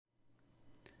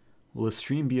Will the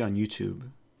stream be on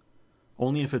YouTube?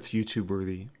 Only if it's YouTube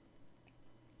worthy.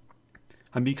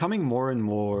 I'm becoming more and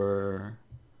more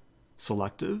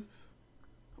selective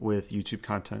with YouTube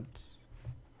content.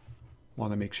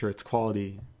 Want to make sure it's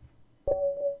quality.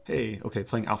 Hey, okay,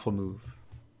 playing alpha move.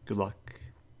 Good luck.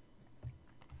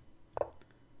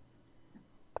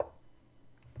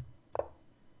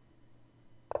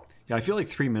 Yeah, I feel like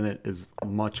 3-minute is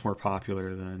much more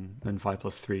popular than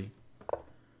 5+3.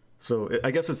 So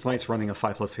I guess it's nice running a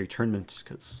 5+3 tournament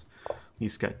because at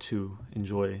least get to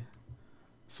enjoy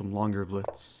some longer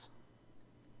blitz.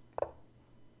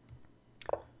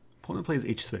 Opponent plays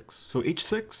h6. So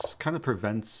h6 kind of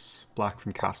prevents black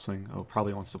from castling. Oh,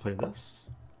 probably wants to play this.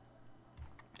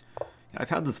 Yeah, I've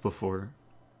had this before.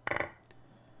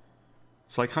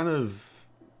 So I kind of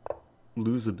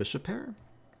lose the bishop pair.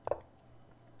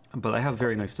 But I have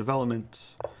very nice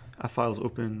development. F-file's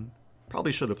open.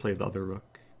 Probably should have played the other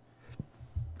rook.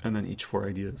 And then h4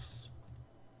 ideas.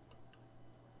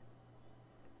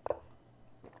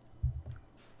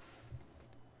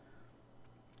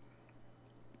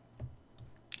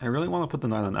 I really want to put the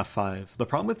knight on f5. The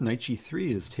problem with knight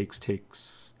g3 is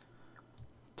takes.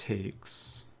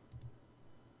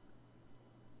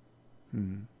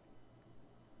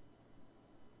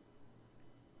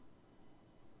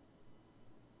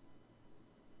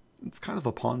 It's kind of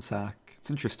a pawn sack.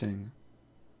 It's interesting.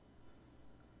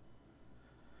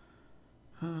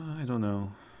 I don't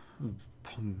know.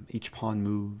 H pawn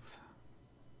move.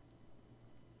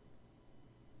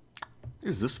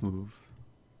 There's this move.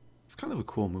 It's kind of a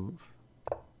cool move.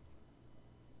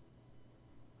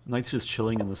 Knight's just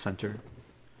chilling in the center.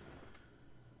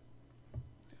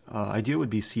 Idea would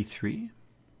be c3.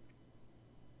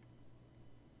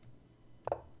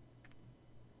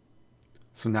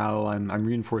 So now I'm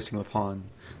reinforcing the pawn.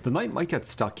 The knight might get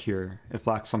stuck here if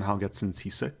black somehow gets in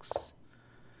c6.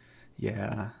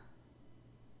 Yeah.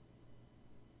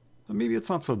 But maybe it's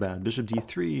not so bad. Bishop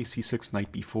d3, c6,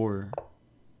 knight b4.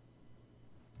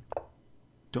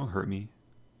 Don't hurt me.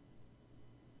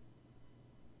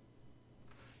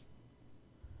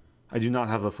 I do not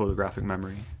have a photographic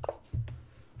memory.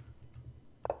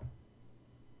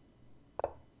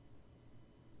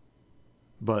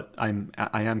 But I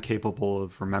am capable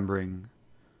of remembering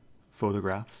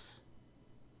photographs.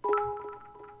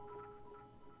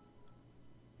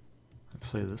 I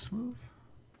play this move.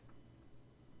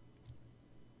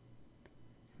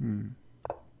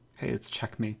 Hey, it's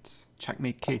checkmate.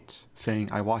 Checkmate Kate saying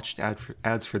I watched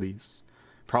ads for these.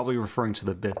 Probably referring to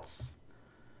the bits.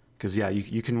 Because yeah,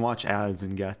 you can watch ads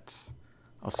and get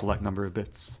a select number of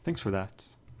bits. Thanks for that.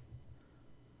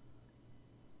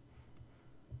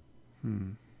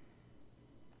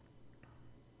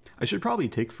 I should probably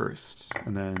take first,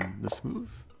 and then this move.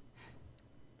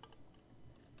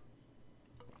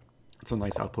 It's a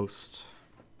nice outpost.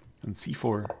 And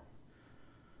c4.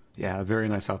 Yeah, very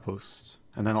nice outpost.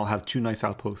 And then I'll have two nice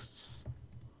outposts.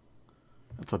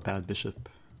 That's a bad bishop.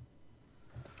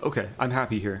 Okay, I'm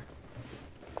happy here.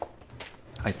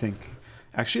 I think.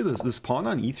 Actually, this pawn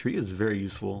on e3 is very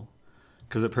useful,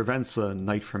 because it prevents a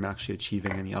knight from actually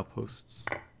achieving any outposts.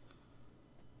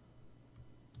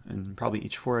 And probably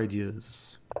h4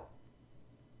 ideas.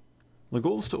 The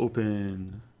goal is to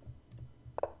open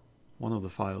one of the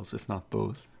files, if not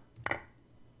both.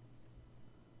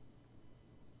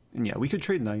 And yeah, we could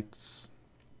trade knights.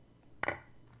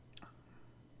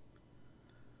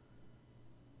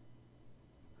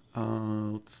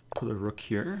 Let's put a rook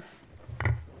here.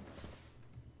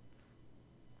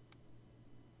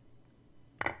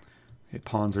 Okay,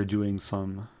 pawns are doing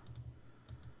some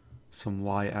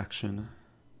Y action.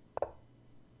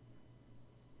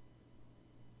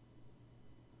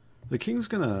 The king's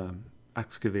gonna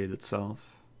excavate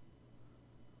itself.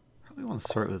 Probably want to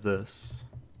start with this.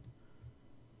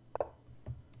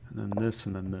 And then this,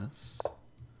 and then this.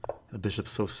 The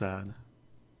bishop's so sad.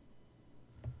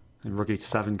 And rook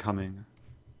h7 coming.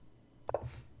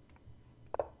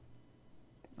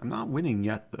 I'm not winning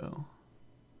yet, though.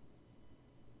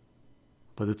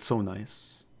 But it's so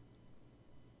nice.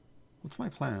 What's my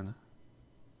plan?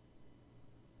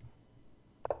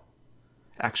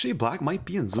 Actually, black might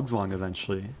be in Zugzwang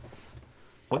eventually.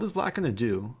 What is black gonna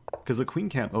do? Because the queen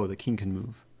can't... Oh, the king can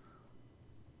move.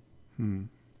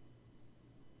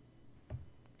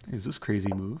 There's this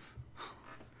crazy move.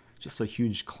 Just a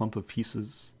huge clump of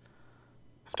pieces.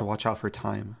 Have to watch out for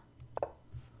time.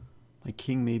 My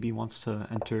king maybe wants to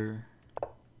enter...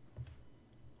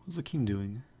 What's the king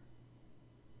doing?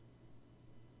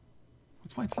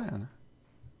 What's my plan?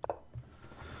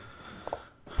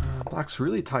 Black's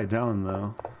really tied down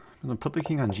though. I'm gonna put the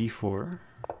king on g4.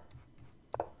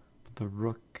 Put the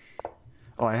rook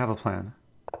Oh, I have a plan.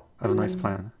 I have a nice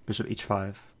plan. Bishop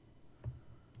h5.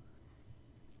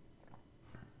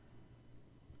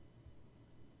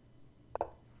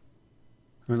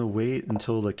 I'm gonna wait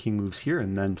until the king moves here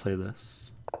and then play this.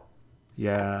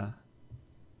 Yeah.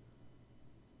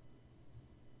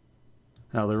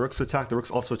 Now the rook's attack. The rook's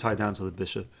also tied down to the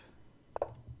bishop.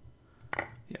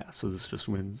 Yeah, so this just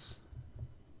wins.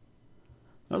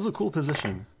 That was a cool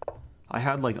position. I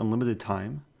had like unlimited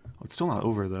time. Oh, it's still not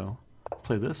over though. Let's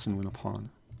play this and win a pawn.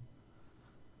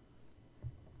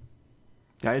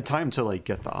 Yeah, I had time to like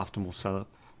get the optimal setup.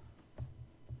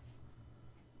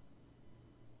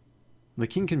 The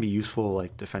king can be useful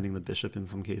like defending the bishop in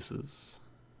some cases.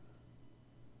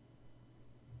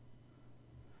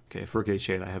 Okay, for rook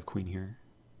h8 I have queen here.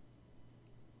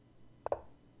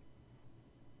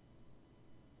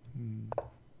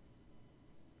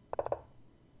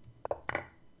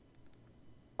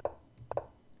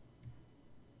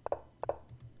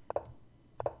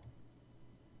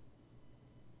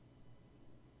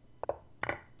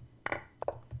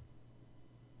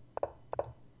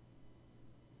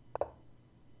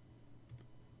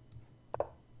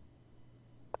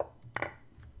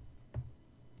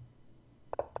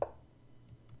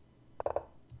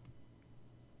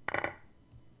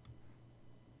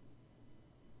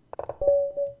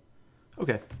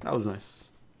 Okay, that was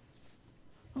nice.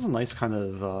 That was a nice kind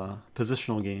of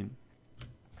positional game.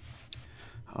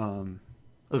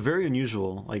 Very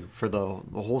unusual, like for the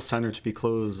whole center to be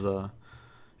closed.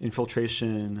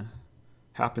 Infiltration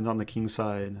happened on the king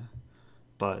side,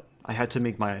 but I had to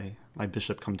make my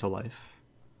bishop come to life.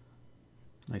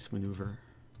 Nice maneuver.